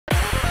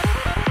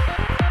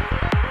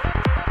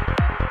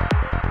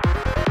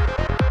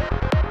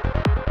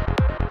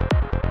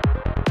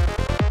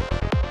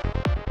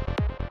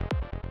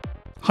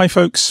Hi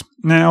folks,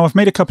 now I've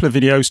made a couple of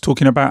videos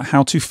talking about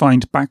how to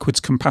find backwards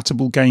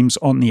compatible games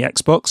on the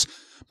Xbox,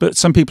 but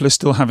some people are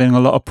still having a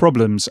lot of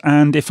problems,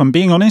 and if I'm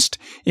being honest,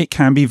 it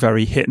can be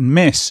very hit and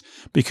miss,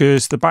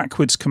 because the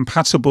backwards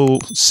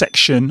compatible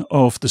section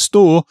of the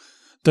store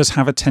does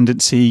have a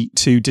tendency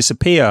to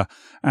disappear,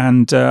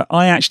 and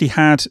I actually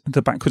had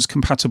the backwards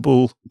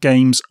compatible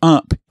games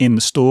up in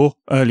the store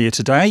earlier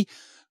today,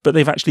 but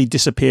they've actually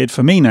disappeared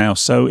for me now.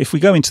 So if we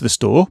go into the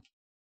store,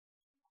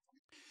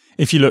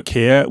 if you look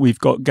here, we've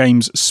got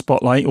Games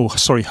Spotlight, or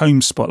sorry,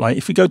 Home Spotlight.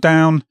 If we go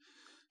down,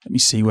 let me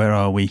see, where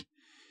are we?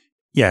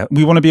 Yeah,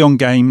 we want to be on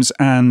Games,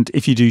 and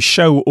if you do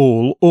Show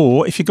All,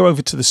 or if you go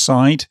over to the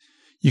side,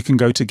 you can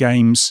go to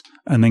Games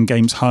and then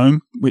Games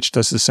Home, which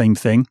does the same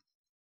thing.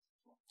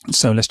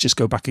 So let's just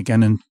go back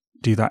again and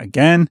do that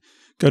again.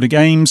 Go to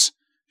Games,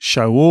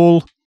 Show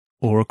All,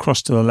 or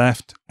across to the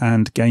left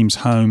and Games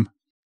Home,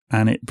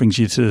 and it brings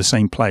you to the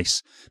same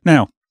place.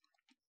 Now,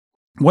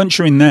 once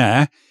you're in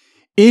there,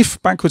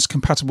 if backwards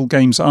compatible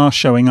games are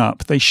showing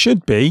up, they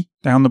should be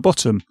down the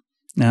bottom.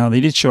 Now, they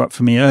did show up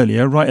for me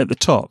earlier, right at the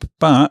top,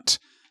 but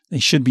they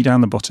should be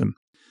down the bottom.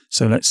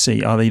 So let's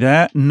see, are they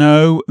there?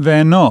 No,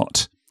 they're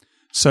not.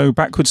 So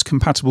backwards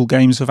compatible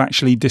games have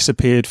actually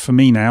disappeared for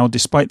me now,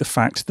 despite the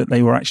fact that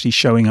they were actually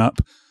showing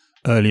up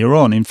earlier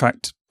on. In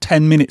fact,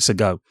 10 minutes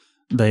ago,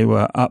 they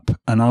were up,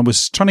 and I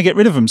was trying to get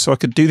rid of them so I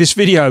could do this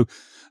video.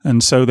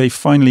 And so they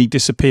finally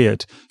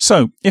disappeared.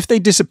 So if they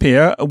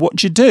disappear, what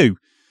do you do?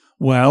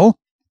 Well,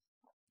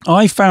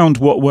 I found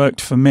what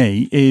worked for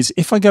me is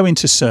if I go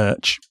into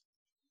search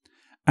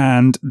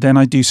and then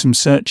I do some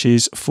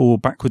searches for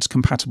backwards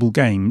compatible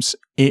games,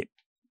 it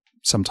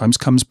sometimes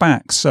comes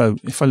back. So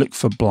if I look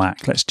for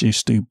black, let's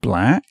just do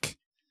black.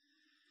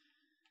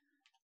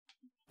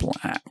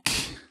 Black.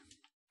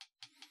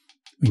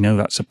 We know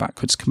that's a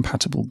backwards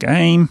compatible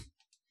game.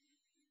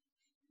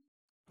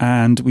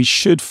 And we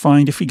should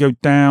find, if we go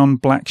down,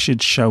 black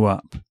should show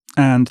up.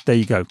 And there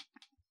you go.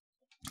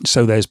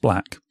 So there's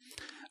black.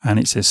 And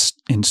it says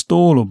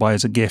install or buy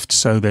as a gift.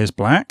 So there's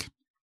black.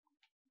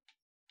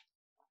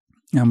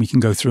 And we can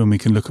go through and we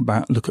can look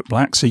at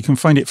black. So you can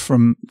find it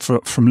from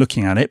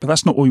looking at it. But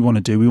that's not what we want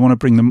to do. We want to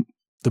bring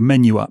the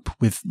menu up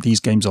with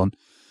these games on.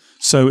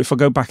 So if I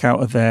go back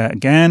out of there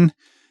again,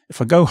 if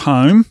I go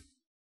home,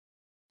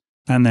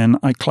 and then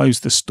I close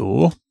the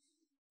store,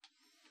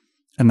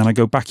 and then I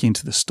go back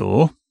into the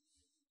store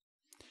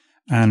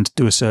and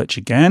do a search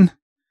again.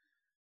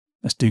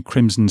 Let's do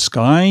Crimson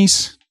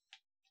Skies.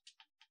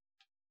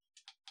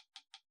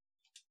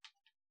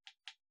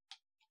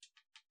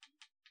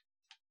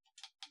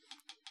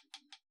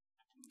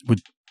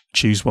 Would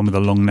choose one with a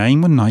long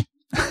name, wouldn't I?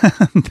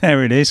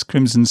 There it is,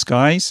 Crimson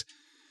Skies.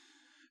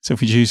 So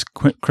if we choose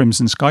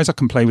Crimson Skies, I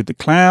can play with the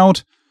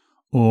cloud,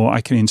 or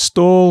I can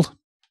install,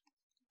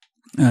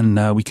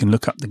 and we can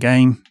look up the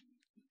game.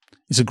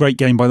 It's a great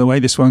game, by the way,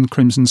 this one,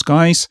 Crimson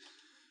Skies.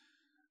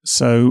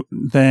 So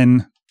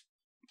then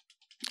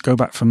go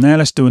back from there.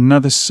 Let's do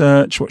another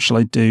search. What shall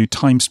I do?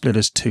 Time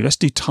Splitters 2. Let's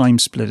do Time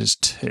Splitters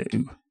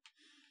 2.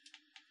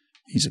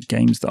 These are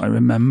games that I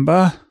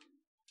remember.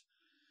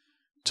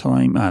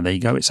 There you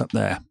go, it's up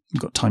there. We've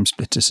got Time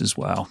Splitters as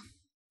well.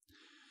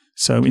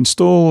 So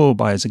install or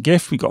buy as a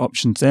gift. We've got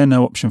options there.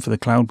 No option for the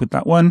cloud with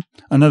that one.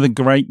 Another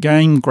great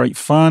game, great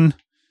fun.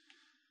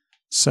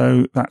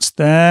 So that's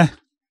there.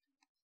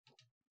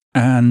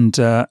 And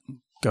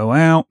go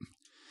out.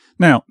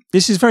 Now,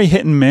 this is very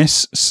hit and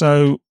miss.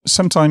 So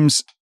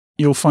sometimes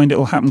you'll find it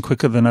will happen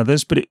quicker than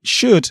others, but it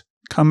should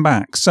come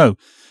back. So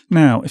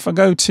now if I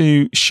go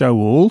to Show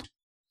All,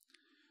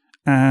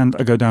 and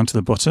I go down to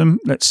the bottom.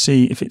 Let's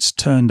see if it's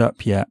turned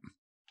up yet.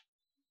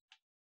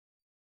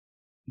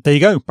 There you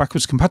go,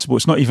 backwards compatible.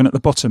 It's not even at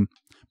the bottom.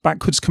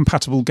 Backwards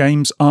compatible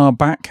games are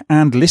back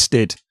and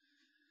listed.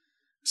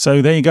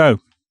 So there you go.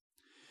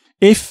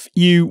 If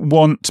you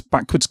want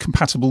backwards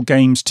compatible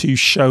games to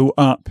show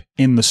up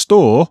in the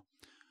store,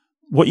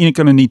 what you're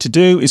going to need to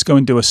do is go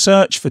and do a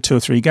search for 2 or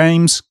 3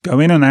 games, go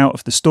in and out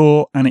of the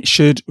store, and it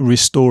should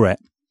restore it.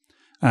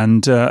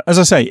 And as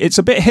I say, it's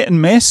a bit hit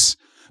and miss.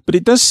 But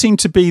it does seem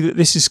to be that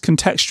this is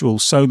contextual.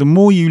 So the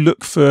more you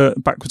look for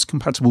backwards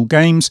compatible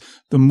games,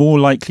 the more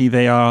likely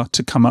they are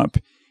to come up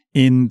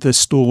in the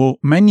store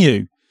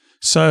menu.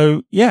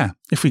 So yeah,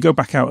 if we go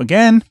back out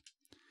again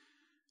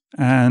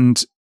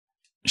and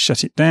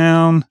shut it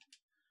down,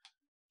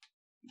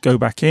 go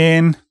back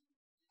in,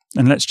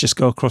 and let's just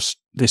go across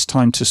this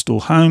time to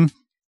Store Home,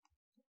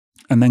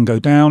 and then go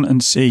down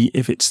and see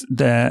if it's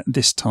there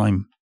this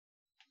time.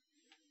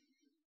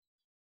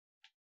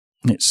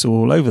 It's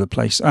all over the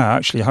place.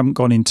 Actually, I've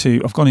gone into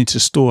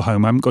Store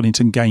Home. I haven't gone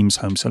into Games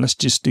Home. So let's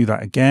just do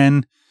that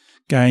again.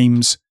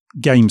 Games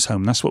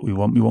Home. That's what we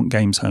want. We want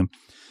Games Home.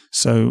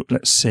 So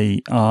let's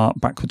see. Are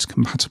backwards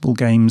compatible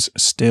games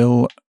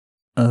still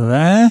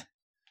there?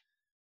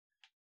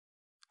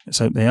 Let's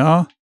hope they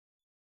are.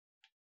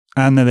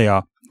 And there they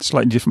are.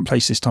 Slightly different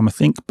place this time, I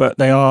think, but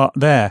they are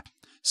there.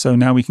 So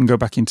now we can go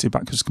back into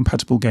backwards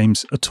compatible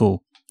games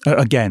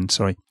again.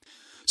 Sorry.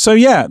 So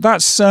yeah,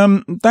 that's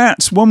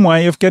one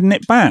way of getting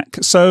it back.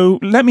 So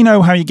let me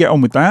know how you get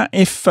on with that.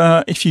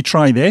 If you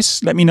try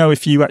this, let me know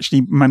if you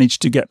actually manage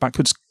to get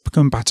backwards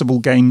compatible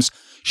games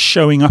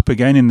showing up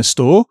again in the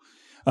store.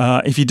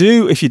 If you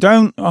do, if you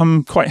don't,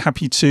 I'm quite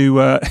happy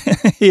to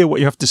hear what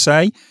you have to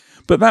say.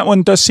 But that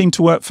one does seem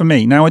to work for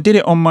me. Now, I did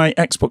it on my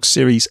Xbox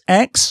Series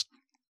X,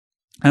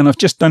 and I've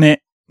just done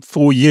it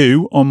for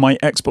you on my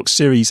Xbox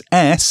Series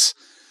S.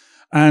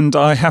 And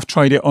I have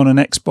tried it on an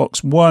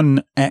Xbox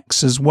One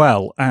X as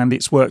well, and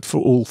it's worked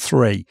for all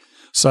three.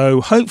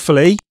 So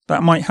hopefully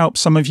that might help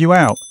some of you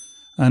out.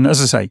 And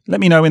as I say, let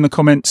me know in the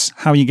comments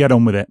how you get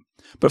on with it.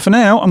 But for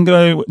now, I'm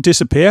going to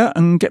disappear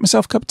and get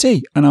myself a cup of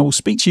tea, and I will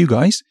speak to you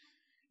guys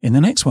in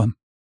the next one.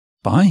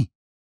 Bye.